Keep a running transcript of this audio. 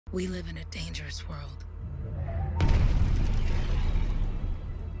We live in a dangerous world.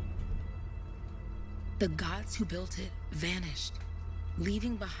 The gods who built it vanished,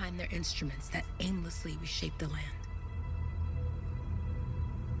 leaving behind their instruments that aimlessly reshaped the land.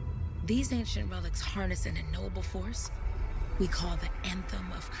 These ancient relics harness an unknowable force we call the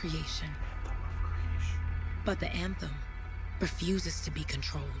Anthem of Creation. But the Anthem refuses to be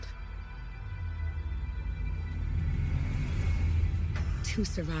controlled. To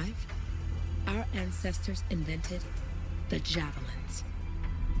survive, our ancestors invented the javelins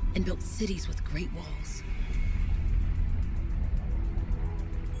and built cities with great walls.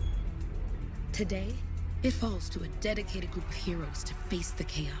 Today, it falls to a dedicated group of heroes to face the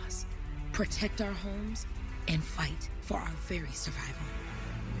chaos, protect our homes, and fight for our very survival.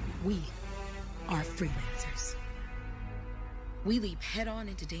 We are freelancers. We leap head-on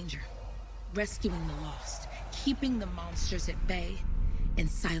into danger, rescuing the lost, keeping the monsters at bay, and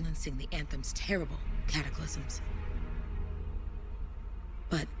silencing the Anthem's terrible cataclysms.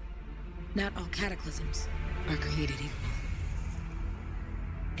 But not all cataclysms are created equal.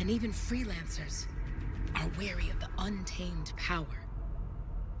 And even freelancers are wary of the untamed power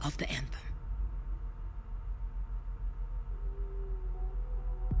of the Anthem.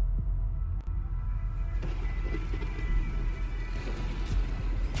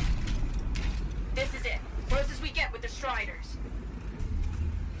 This is it. Closest we get with the Striders.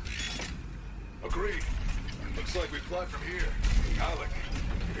 Agreed. Looks like we fly from here. Alec,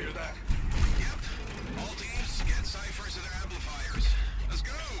 you hear that? Yep. All teams, get ciphers to their amplifiers. Let's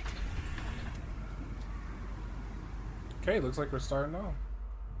go! Okay, looks like we're starting off.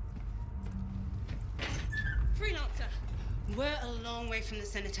 Freelancer, we're a long way from the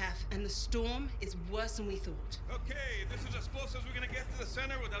cenotaph, and the storm is worse than we thought. Okay, this is as close as we're gonna get to the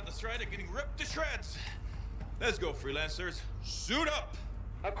center without the Strider getting ripped to shreds. Let's go, freelancers. Suit up!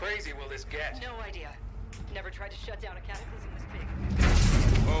 How crazy will this get? No idea. Never tried to shut down a cataclysm this big.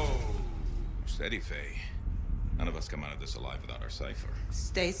 Oh, steady, Faye. None of us come out of this alive without our cipher.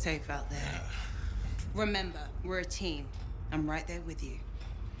 Stay safe out there. Remember, we're a team. I'm right there with you.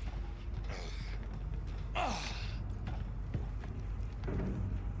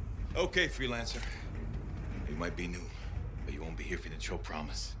 Okay, freelancer. You might be new, but you won't be here if you didn't show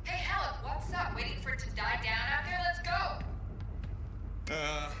promise. Hey, Alec, what's up? Waiting for it to die down out there? Let's go!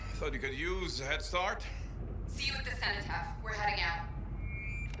 Thought you could use a head start. See you at the cenotaph. We're heading out.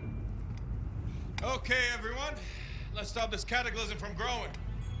 Okay, everyone. Let's stop this cataclysm from growing.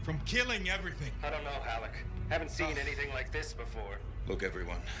 From killing everything. I don't know, Alec. Haven't seen anything like this before. Look,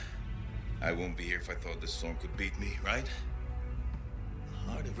 everyone. I won't be here if I thought this storm could beat me, right?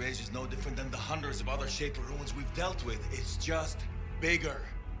 Heart of Rage is no different than the hundreds of other Shaper ruins we've dealt with. It's just bigger.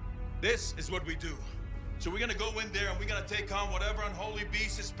 This is what we do. So we're gonna go in there and we're gonna take on whatever unholy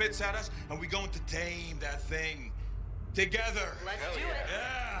beast it spits at us, and we're going to tame that thing. Together. Let's do it.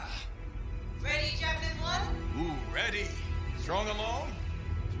 Yeah. Ready, Javelin 1? Ooh, ready. Strong alone,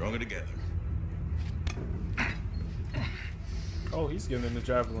 stronger together. Oh, he's getting in the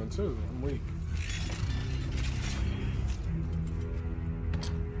javelin too. I'm weak.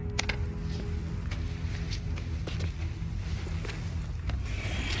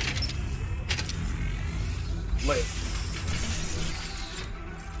 Lit.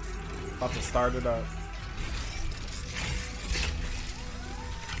 About to start it up.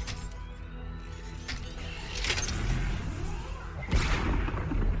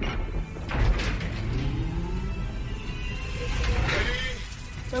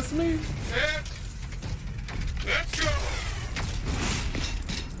 That's me. Set. Let's go.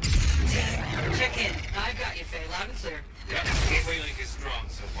 Check in. I've got you, Faye. Loud and clear. Yeah, gateway link is strong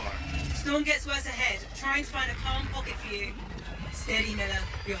so far. Storm gets worse ahead. Trying to find a calm pocket for you. Steady, Miller.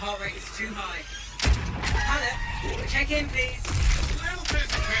 Your heart rate is too high. Alec, check in, please. A little busy,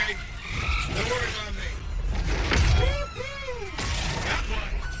 Faye. No worries on me. Got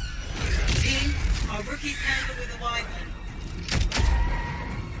one. Team, our rookies handle with a wide one.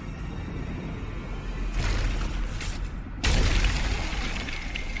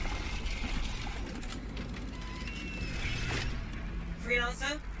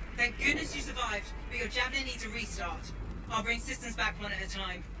 Freelancer, thank goodness you survived, but your javelin needs a restart. I'll bring systems back one at a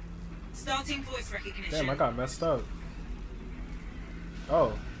time. Starting voice recognition. Damn, I got messed up.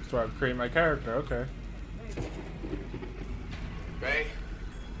 Oh, that's where I create my character. Okay. Ray?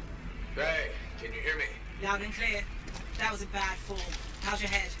 Ray, can you hear me? Loud and clear. That was a bad fall. How's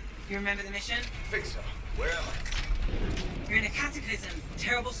your head? You remember the mission? I think so. Where am I? You're in a cataclysm,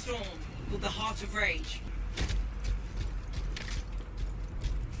 terrible storm, called the Heart of Rage.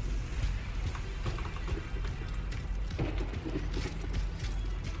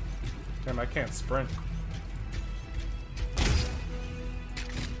 Damn, I can't sprint.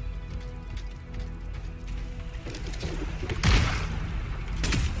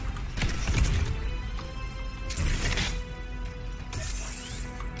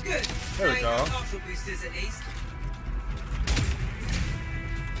 Good. There we Now you go. got partial boosters at least.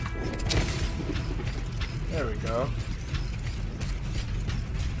 There we go.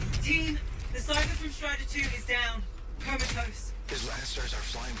 Team, the Cypher from Strider 2 is down. Comatose. His Lancers are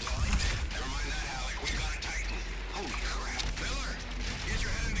flying blind. Never mind that, Alec. We got a Titan. Holy crap. Miller, get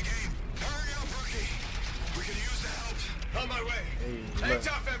your head in the game. Hurry up, rookie. We can use the help. On my way. Hey, Hang look.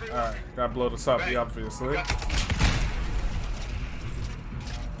 tough, everyone. Alright, gotta blow this up, Hey, obviously.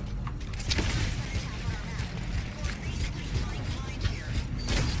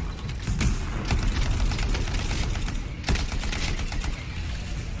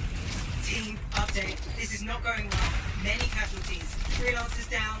 Team, update. This is not going well. Many casualties. Freelancers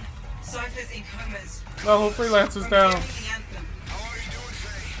down. Cyphers in comas. No, freelancers From down. hearing the anthem. How are you doing,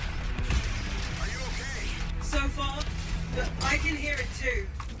 Faye? Are you okay? So far, but I can hear it too.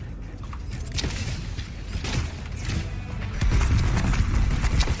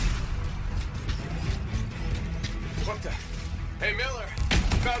 What the? Hey, Miller.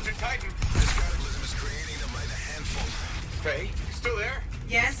 Found your Titan. This cataclysm is creating them by the handful. Faye, you still there?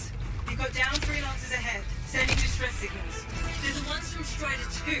 Yes, you've got down freelancers ahead, sending distress signals. They're the ones from Strider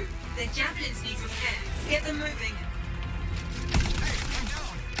 2. Their javelins need repair. Get them moving. Hey, I'm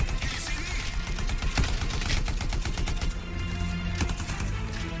down. Can you see me?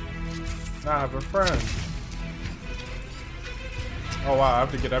 Now I have a friend. Oh wow, I have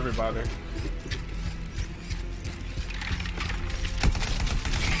to get everybody.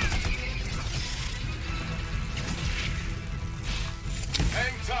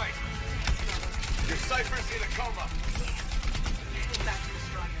 Hang tight. Your Cypher's in a coma. Heading back to the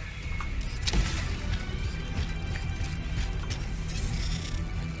Strider.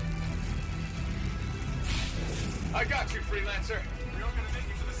 I got you, Freelancer. We are gonna make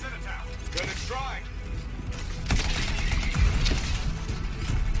it to the Cenotaph. Gonna try.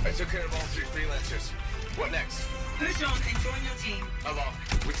 I took care of all 3 Freelancers. What next? Push on and join your team. Along.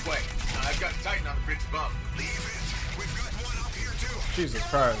 Which way? I've got Titan on the bridge above. Leave it. We've got one up here, too. Jesus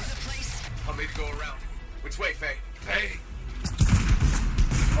Christ. I'll need to go around. Which way, Faye? Hey!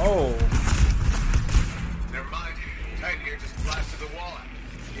 Oh. Never mind. Titan here just blasted the wall out.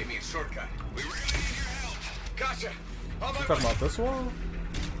 Gave me a shortcut. We really need your help. Gotcha! On my You talking way. about this wall?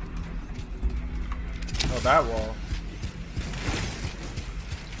 Oh, that wall.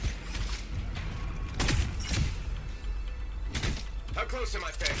 How close am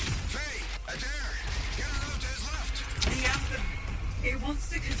I, Faye? Faye, Adair, get it out to his left. The anthem. It wants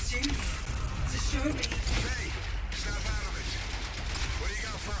to consume me. To show me. Faye, snap out of it. What do you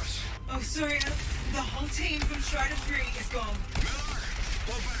got for us? Oh, sorry. The whole team from Strider 3 is gone. Miller,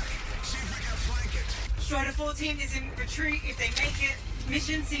 pull back. See if we can flank it. Strider 14 is in retreat. If they make it,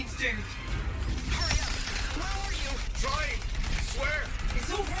 mission seems doomed. Hurry up. Where are you? Trying! I swear!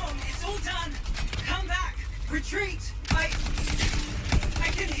 It's all wrong. It's all done. Come back. Retreat. I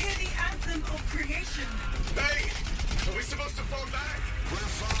can hear the anthem of creation. Hey! Are we supposed to fall back? We're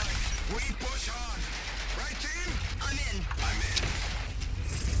fine. We push on. Right, team? I'm in. I'm in.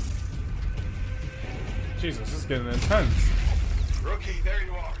 Jesus, this is getting intense. Rookie, there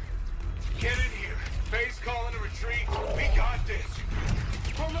you are. Get in here. Faye's calling a retreat. We got this.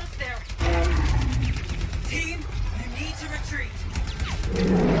 Almost there. Team, you need to retreat.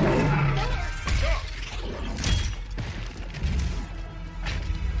 Go!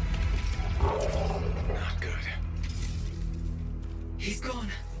 Not good. He's gone.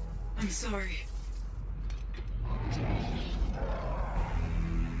 I'm sorry.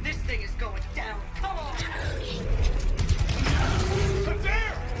 This thing is going down. Come on!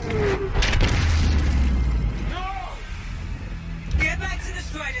 Adair! No! Get back to the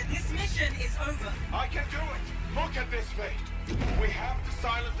Strider. This mission is over. I can do it. Look at this, Faye. We have to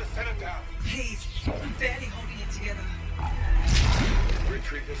silence the Cenotaph. Please, I'm barely holding it together.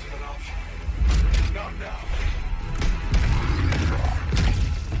 Retreat isn't an option. Not now.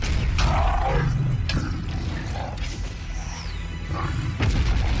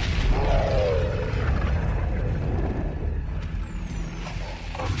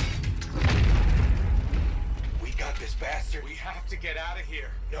 We got this, bastard. We have to get out of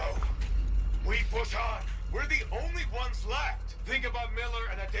here. No. We push on. We're the only ones left. Think about Miller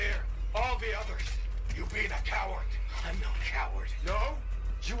and Adair. All the others. You being a coward. I'm no coward. No?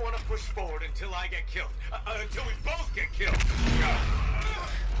 You want to push forward until I get killed. Until we both get killed.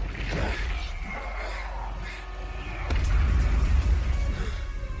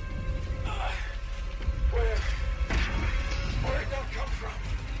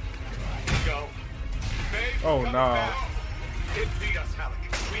 Oh, coming no. back. It beat us, Halleck.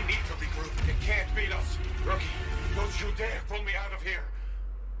 We need to regroup. It can't beat us. Rookie, don't you dare pull me out of here.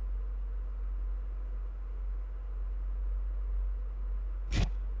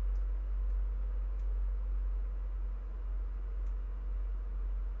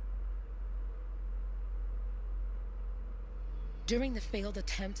 During the failed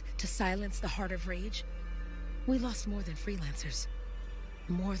attempt to silence the Heart of Rage, we lost more than freelancers,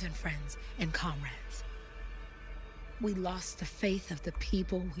 more than friends and comrades. We lost the faith of the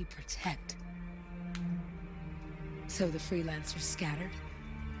people we protect. So the freelancers scattered,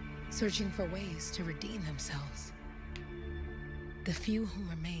 searching for ways to redeem themselves. The few who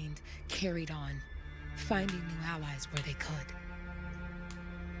remained carried on, finding new allies where they could.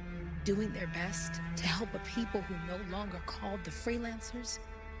 Doing their best to help a people who no longer called the freelancers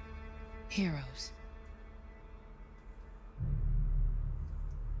heroes.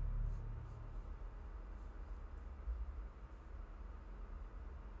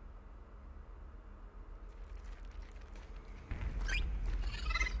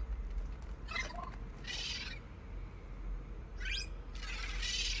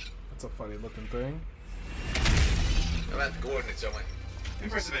 That's a funny looking thing. How about the coordinates, Owen?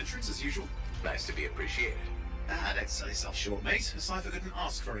 Impressive entrance, as usual. Nice to be appreciated. Don't sell yourself short, mate. Cypher couldn't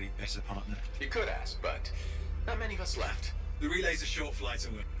ask for any better partner. You could ask, but not many of us left. The relay's a short flight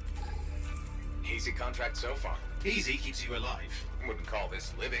away. Easy contract so far. Easy keeps you alive. Wouldn't call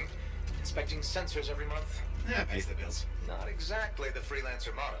this living. Inspecting sensors every month? Yeah, pays the bills. Not exactly the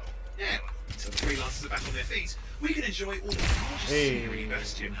freelancer motto. Yeah, until the freelancers are back on their feet, we can enjoy all the gorgeous scenery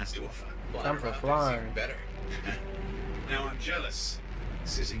Bastion has to offer. Time for flying. Even better. Now I'm jealous,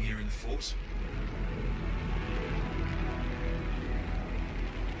 sitting here in the fort.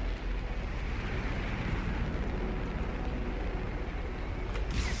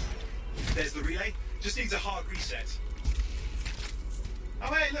 There's the relay. Just needs a hard reset.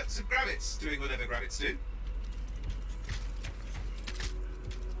 Oh hey, look, some gravits doing whatever gravits do.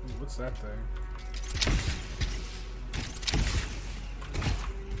 Ooh, what's that thing?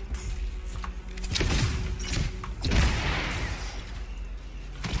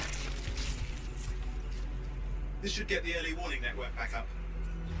 This should get the early warning network back up.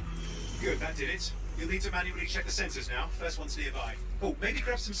 Good, that did it. You'll need to manually check the sensors now. First one's nearby. Oh, maybe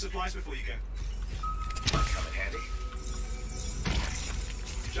grab some supplies before you go. Might come in handy.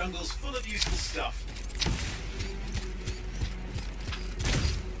 Jungle's full of useful stuff.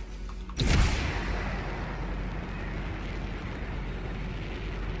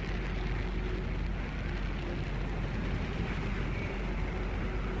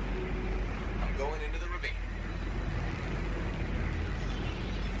 I'm going into the ravine.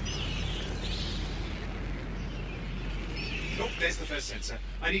 Oh, there's the first sensor.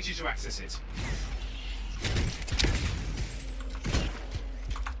 I need you to access it.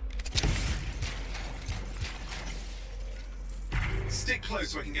 Stick close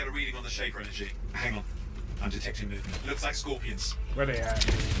so I can get a reading on the Shaper energy. Hang on. I'm detecting movement. Looks like scorpions. Where they at?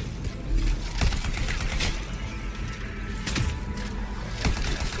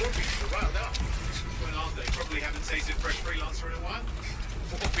 Scorpions are riled up. Well, aren't they? Probably haven't tasted fresh freelancer in a while.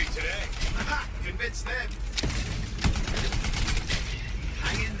 Won't be today. Aha! Convince them.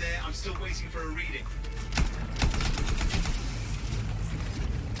 Hang in there. I'm still waiting for a reading.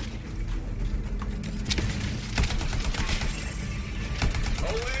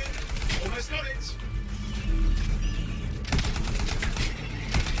 Owen! Almost got it!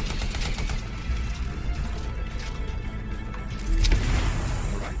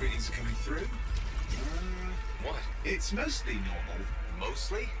 Alright, readings are coming through. What? It's mostly normal.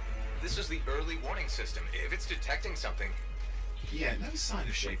 Mostly? This is the early warning system. If it's detecting something... Yeah, no sign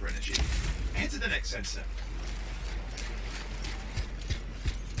of Shaper energy. Head to the next sensor.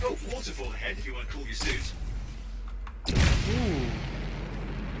 Oh, waterfall ahead if you want to cool your suit. Ooh.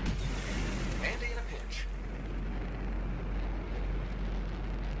 Handy in a pinch.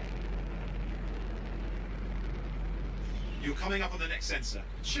 You're coming up on the next sensor.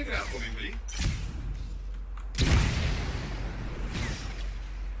 Check it out for me, will you?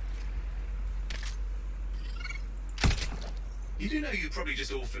 You do know you probably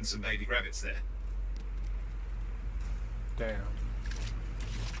just orphaned some baby rabbits there. Damn.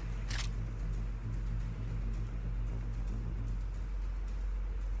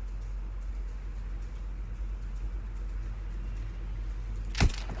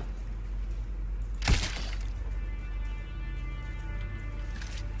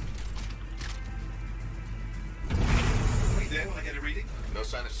 Wait there while I get a reading. No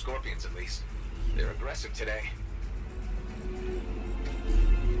sign of scorpions, at least. They're aggressive today.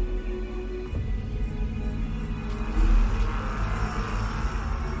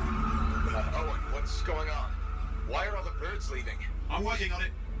 What's going on? Why are all the birds leaving? I'm working on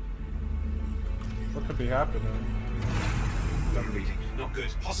it. What could be happening? Done reading. Not good.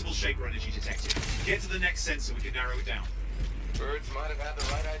 Possible Shaper energy detected. Get to the next sensor, we can narrow it down. Birds might have had the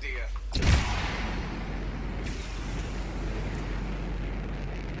right idea.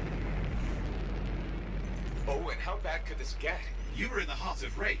 Oh, and how bad could this get? You were in the heart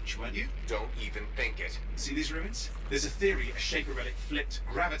of Rage, weren't you? Don't even think it. See these ruins? There's a theory a Shaper relic flipped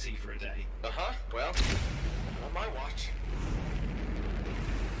gravity for a day. Uh-huh. Well, on my watch.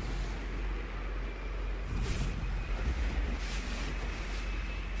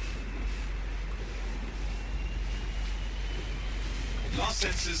 Last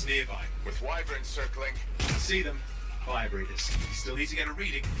sensors nearby. With wyverns circling. See them. Fire breathers. Still need to get a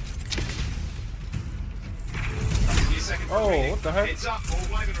reading. Give me a second for Oh, reading. what the heck? It's up, all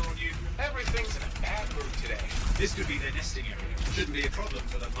wyvern are on you. Everything's in a bad mood today. This could be their nesting area. Shouldn't be a problem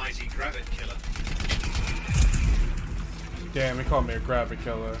for the mighty Gravit killer. Damn, he called me a gravity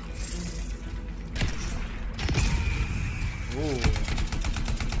killer. Ooh.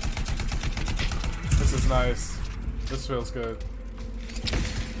 This is nice. This feels good.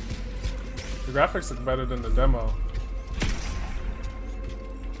 The graphics look better than the demo.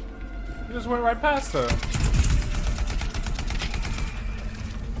 He just went right past her.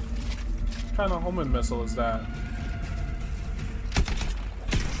 What kind of homing missile is that?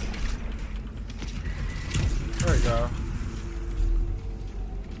 There we go.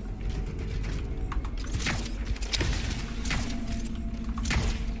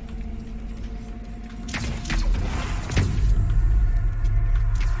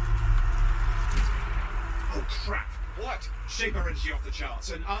 Oh crap! What? Shaper energy off the charts.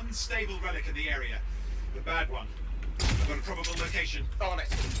 An unstable relic in the area. The bad one. I've got a probable location. On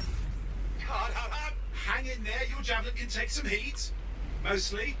it. Hot, hot, hot. Hang in there, your javelin can take some heat.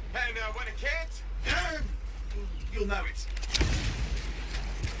 Mostly. And when it can't? You'll know it.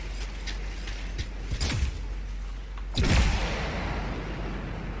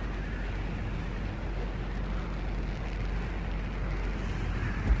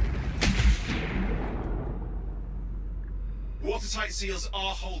 Watertight seals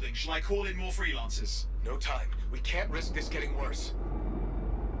are holding. Shall I call in more freelancers? No time. We can't risk this getting worse.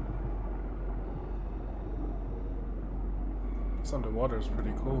 This underwater is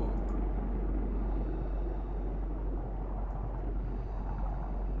pretty cool.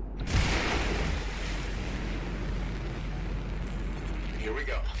 Here we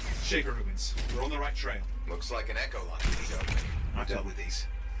go. Shaper ruins. We're on the right trail. Looks like an echo line. I've dealt with these.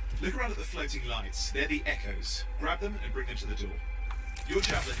 Look around at the floating lights. They're the echoes. Grab them and bring them to the door. Your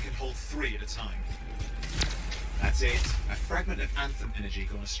javelin can hold 3 at a time. That's it. A fragment of Anthem energy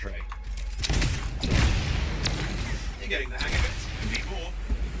gone astray. You're getting the hang of it. You need more.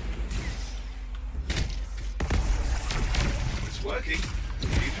 It's working.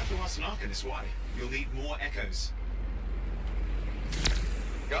 You have to ask an Arcanist why. You'll need more echoes.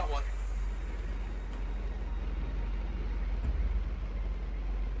 Got one.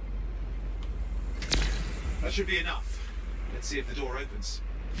 That should be enough. Let's see if the door opens.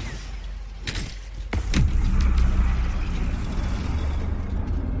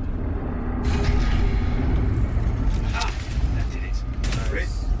 Ah, that did it.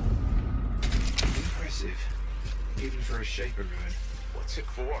 Nice. Impressive. Even for a Shaper ruin. What's it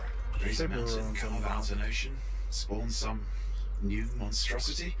for? Raise a Shaper mountain, ruin, carve out an ocean, spawn some new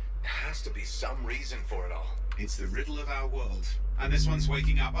monstrosity. There has to be some reason for it all. It's the riddle of our world. And this one's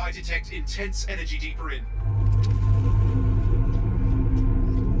waking up. I detect intense energy deeper in.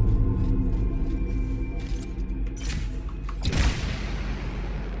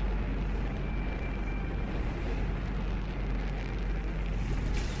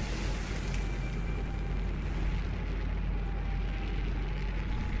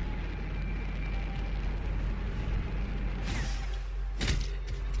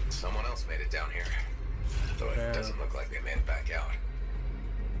 Someone else made it down here. Though it doesn't look like they made it back out.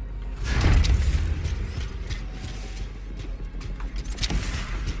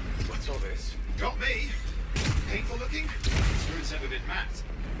 What's all this? Got me. Painful looking. This ruin's never been mapped.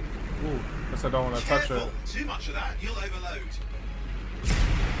 Ooh, guess I don't want to touch Careful. it. Too much of that, you'll overload.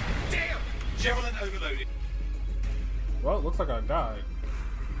 Damn! Javelin overloaded. Well, it looks like I died.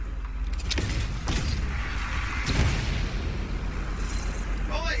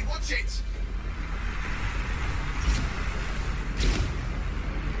 Ollie, watch it!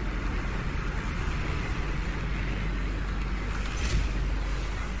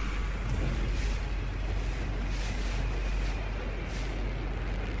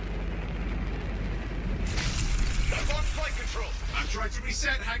 I've lost flight control. I'm trying to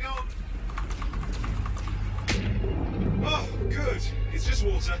reset, hang on.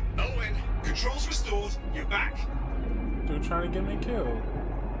 surface water. Owen! Controls restored. You're back. Dude trying to get me killed.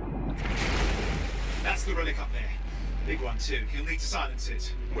 That's the relic up there. Big one too. You'll need to silence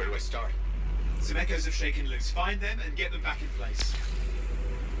it. Where do I start? Some echoes have shaken loose. Find them and get them back in place.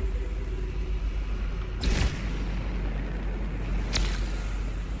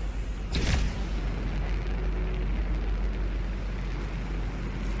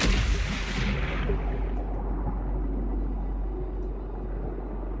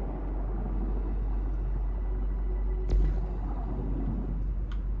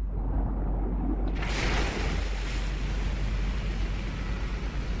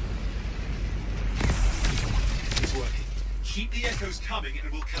 Keep the echoes coming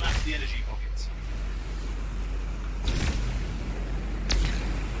and we'll collapse the energy pockets.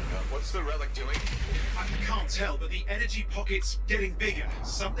 What's the relic doing? I can't tell, but the energy pocket's getting bigger.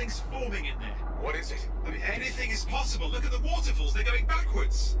 Something's forming in there. What is it? I mean, anything is possible. Look at the waterfalls, they're going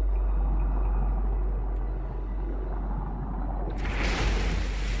backwards.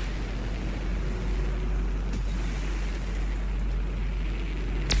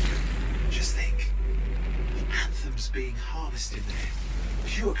 Just think. The Anthem's being harnessed in there.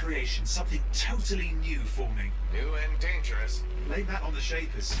 Pure creation, something totally new forming. New and dangerous. Blame that on the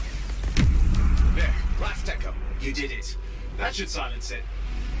Shapers. There, last echo. You did it. That should silence it.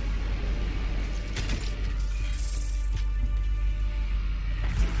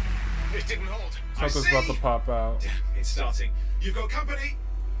 It didn't hold. Something's about to pop out. Damn, it's starting. You've got company.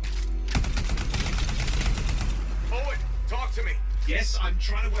 Owen, talk to me. Yes, I'm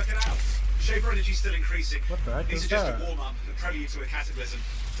trying to work it out. Shaper energy's still increasing. What the heck These is are just that? a warm-up, a prelude to a cataclysm.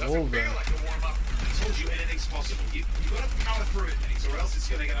 Doesn't feel like a warm-up. I told you anything's possible. You've got to power through it, mate, or else it's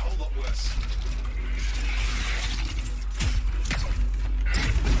going to get a whole lot worse.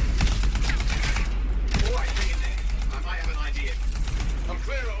 All right, hang in there. I might have an idea. I'm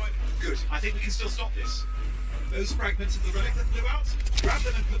clear, Owen. Good. I think we can still stop this. Those fragments of the relic that blew out, grab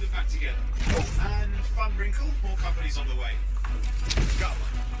them and put them back together. Oh, and fun wrinkle, more company's on the way. Got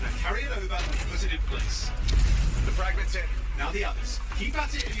one. Now carry it over and put it in place. The fragment's in. Now the others. Keep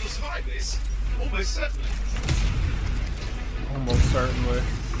at it and you'll survive this. Almost certainly. Almost certainly.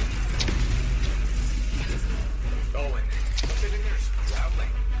 Owen, something in there's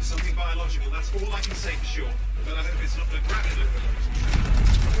growling. Something biological, that's all I can say for sure. But I hope it's not the gravity overload.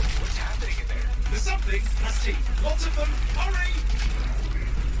 What's happening in there? There's something. That's teeth. Lots of them. Hurry!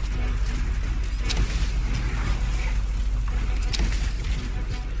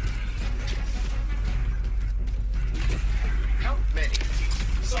 How many?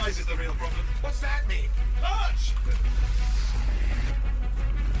 Size is the real problem. What's that mean? Large!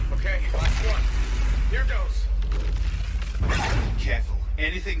 Okay, last one. Here goes. Careful.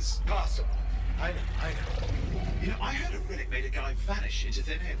 Anything's Possible. I know. You know, I heard a relic made a guy vanish into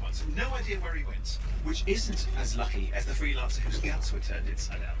thin air once. No idea where he went. Which isn't as lucky as the freelancer whose guts were turned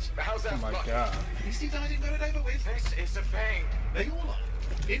inside out. How's that Oh my luck? god. At least he died and got it over with. This is a pain. They all are.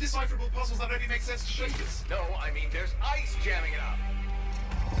 Indecipherable puzzles that only make sense to Shapers. No, I mean there's ice jamming it up.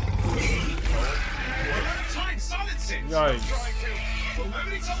 We're out of time. Silence it. Yikes. Trying to. Well,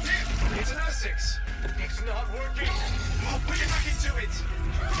 nobody told him. It's an R6. It's not working. I'll put it back into it.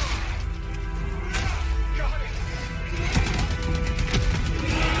 Got it.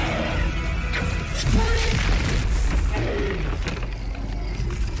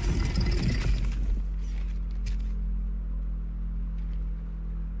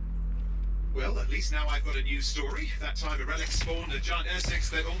 Well, at least now I've got a new story. That time a relic spawned a giant R6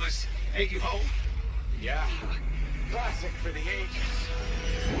 that almost ate you whole. Yeah. Classic for the ages.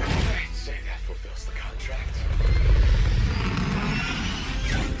 I'd say that fulfills the contract.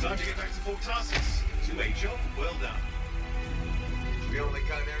 Time to get back to Fort Tarsus. To a job well done. The only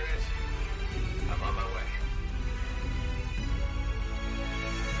kind there is. I'm on my way.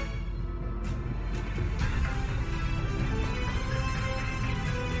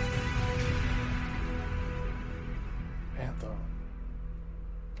 Anthem.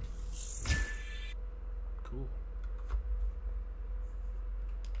 Cool.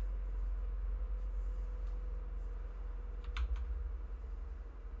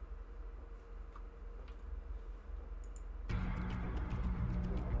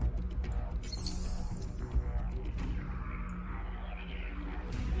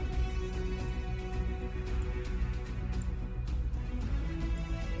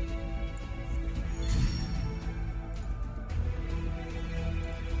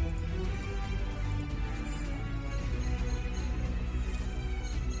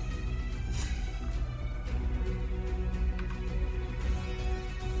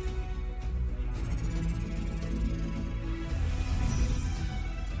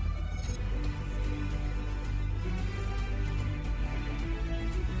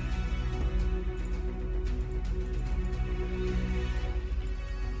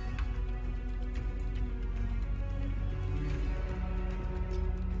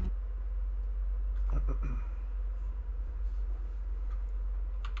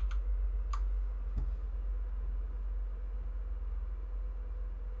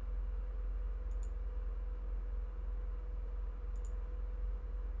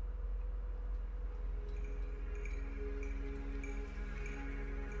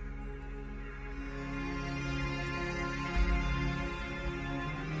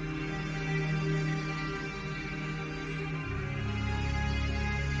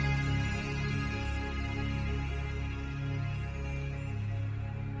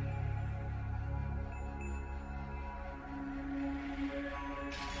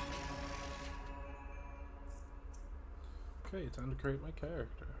 Okay, time to create my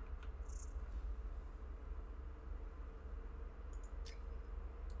character.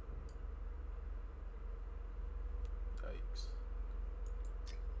 Yikes.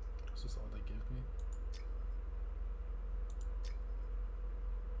 Is this all they give me?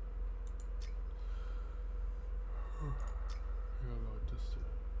 I don't know what this is.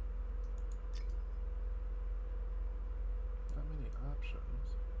 Not many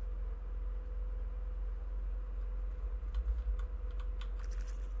options.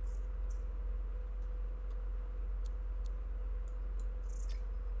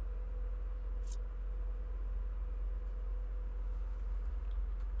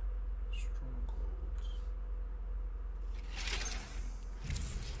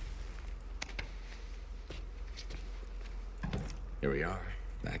 Here we are,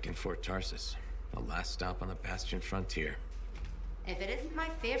 back in Fort Tarsus. The last stop on the Bastion frontier. If it isn't my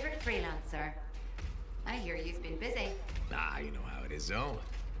favorite freelancer. I hear you've been busy. Ah, you know how it is, Zoe.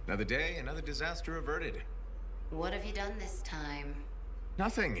 Another day, another disaster averted. What have you done this time?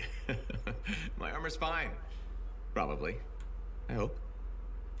 Nothing. My armor's fine. Probably. I hope.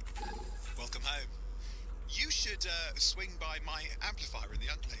 Welcome home. You should swing by my amplifier in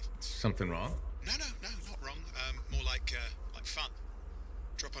the Enclave. Something wrong? No, not wrong. More like fun.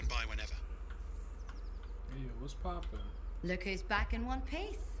 Drop on by whenever. Hey, what's poppin'? Look who's back in one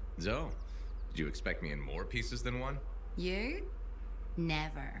piece. Zoe, did you expect me in more pieces than one? You?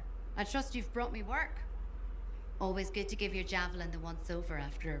 Never. I trust you've brought me work. Always good to give your javelin the once over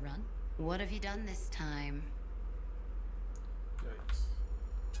after a run. What have you done this time? Yikes.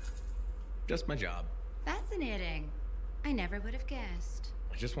 Just my job. Fascinating. I never would have guessed.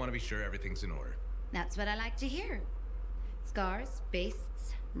 I just want to be sure everything's in order. That's what I like to hear. Scars,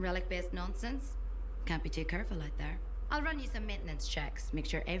 beasts, relic-based nonsense. Can't be too careful out there. I'll run you some maintenance checks, make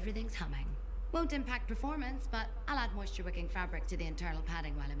sure everything's humming. Won't impact performance, but I'll add moisture-wicking fabric to the internal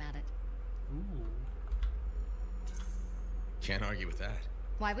padding while I'm at it. Ooh. Can't argue with that.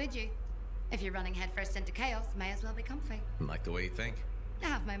 Why would you? If you're running headfirst into chaos, may as well be comfy. Like the way you think. I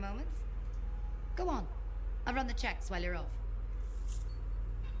have my moments. Go on. I'll run the checks while you're off.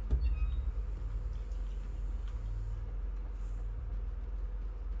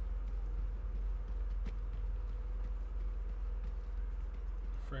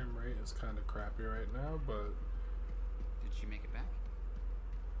 Frame rate is kind of crappy right now, but did she make it back?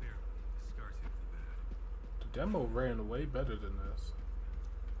 There, the scars hit the bad. the demo ran way better than this.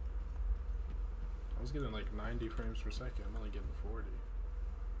 I was getting like 90 frames per second. I'm only getting 40.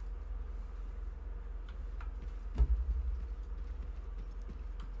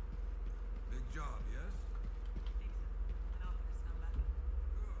 Big job, yes?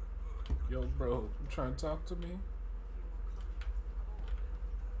 Yo, bro, you trying to talk to me?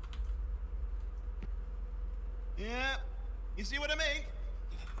 Yeah, you see what I mean?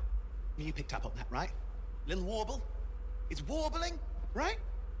 You picked up on that, right? Little warble? It's warbling, right?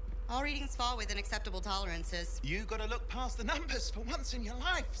 All readings fall within acceptable tolerances. You gotta look past the numbers for once in your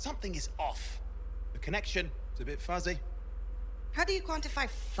life. Something is off. The connection is a bit fuzzy. How do you quantify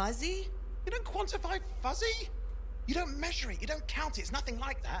fuzzy? You don't quantify fuzzy? You don't measure it, you don't count it, it's nothing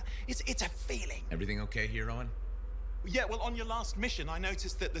like that. It's a feeling. Everything okay here, Owen? Yeah, well, on your last mission, I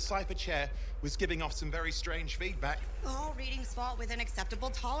noticed that the Cypher Chair was giving off some very strange feedback. All readings fall within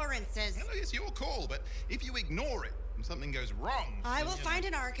acceptable tolerances. Well, it's your call, but if you ignore it and something goes wrong... I will find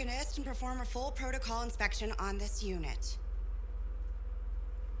an Arcanist and perform a full protocol inspection on this unit.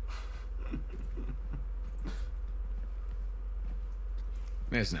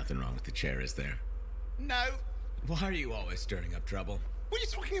 There's nothing wrong with the chair, is there? No. Why are you always stirring up trouble? What are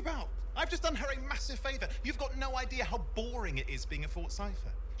you talking about? I've just done her a massive favor. You've got no idea how boring it is being a Fort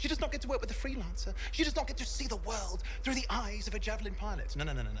Cypher. She does not get to work with a freelancer. She does not get to see the world through the eyes of a Javelin pilot. No.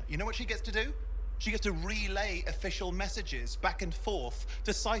 You know what she gets to do? She gets to relay official messages back and forth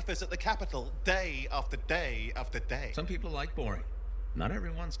to ciphers at the capital day after day after day. Some people like boring. Not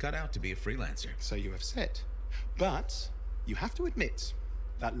everyone's cut out to be a freelancer. So you have said. But you have to admit,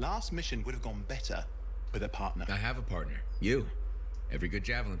 that last mission would have gone better with a partner. I have a partner. You. Every good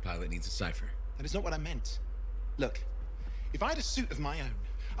Javelin pilot needs a cipher. That is not what I meant. Look, if I had a suit of my own,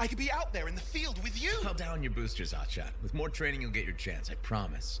 I could be out there in the field with you. Call down your boosters, Hotshot. With more training, you'll get your chance, I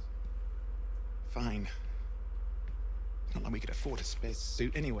promise. Fine. Not like we could afford a spare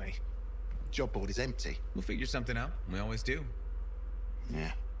suit anyway. Job board is empty. We'll figure something out. We always do.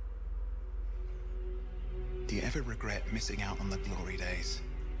 Yeah. Do you ever regret missing out on the glory days?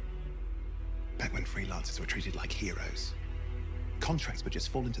 Back when freelancers were treated like heroes. Contracts would just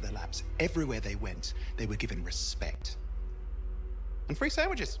fall into their laps. Everywhere they went, they were given respect. And free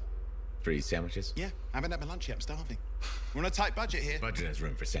sandwiches. Free sandwiches? Yeah, I haven't had my lunch yet, I'm starving. We're on a tight budget here. Budget has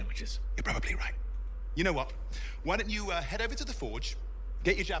room for sandwiches. You're probably right. You know what? Why don't you head over to the forge,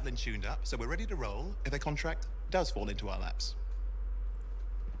 get your javelin tuned up, so we're ready to roll if a contract does fall into our laps.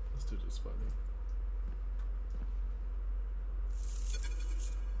 This dude is funny.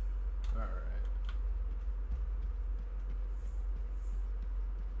 All right.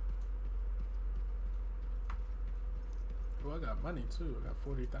 Well, I got money too. I got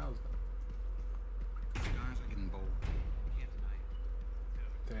 40,000. Guys are getting bold. Can't deny it.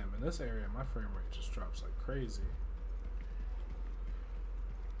 Damn, in this area, my frame rate just drops like crazy.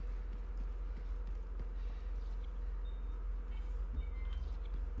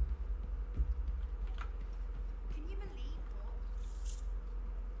 Can you believe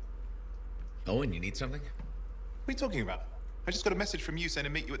Owen, you need something? What are you talking about? I just got a message from you saying to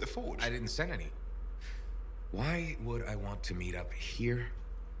meet you at the forge. I didn't send any. Why would I want to meet up here?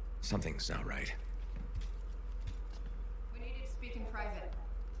 Something's not right. We needed to speak in private.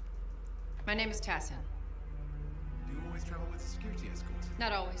 My name is Tassin. Do you always travel with a security escort?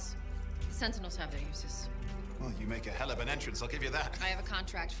 Not always. Sentinels have their uses. Well, you make a hell of an entrance, I'll give you that. I have a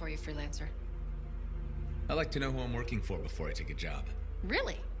contract for you, freelancer. I like to know who I'm working for before I take a job.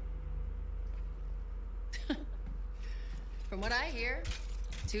 Really? From what I hear,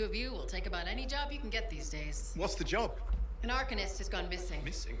 two of you will take about any job you can get these days. What's the job? An Arcanist has gone missing.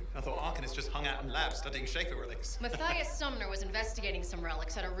 Missing? I thought Arcanists just hung out in labs studying Shaper relics. Matthias Sumner was investigating some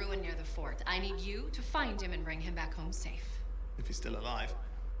relics at a ruin near the fort. I need you to find him and bring him back home safe. If he's still alive.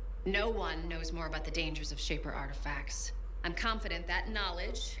 No one knows more about the dangers of Shaper artifacts. I'm confident that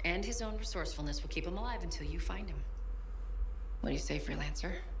knowledge and his own resourcefulness will keep him alive until you find him. What do you say,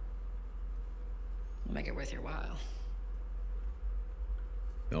 freelancer? We'll make it worth your while.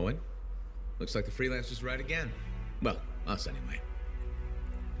 Owen? Looks like the freelancer's right again. Well, us anyway.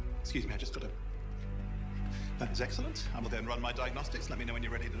 Excuse me, I just got to... That is excellent. I will then run my diagnostics. Let me know when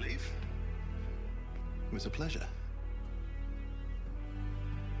you're ready to leave. It was a pleasure.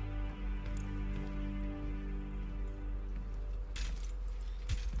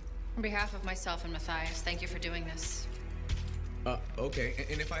 On behalf of myself and Matthias, thank you for doing this. Okay.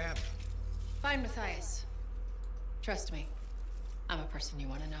 And if I have... Find Matthias. Trust me, I'm a person you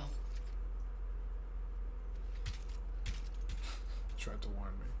want to know. Tried to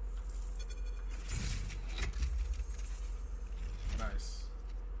warn me. Nice.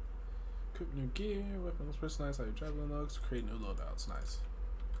 Equip new gear, weapons, personalize how your javelin looks, create new loadouts. Nice.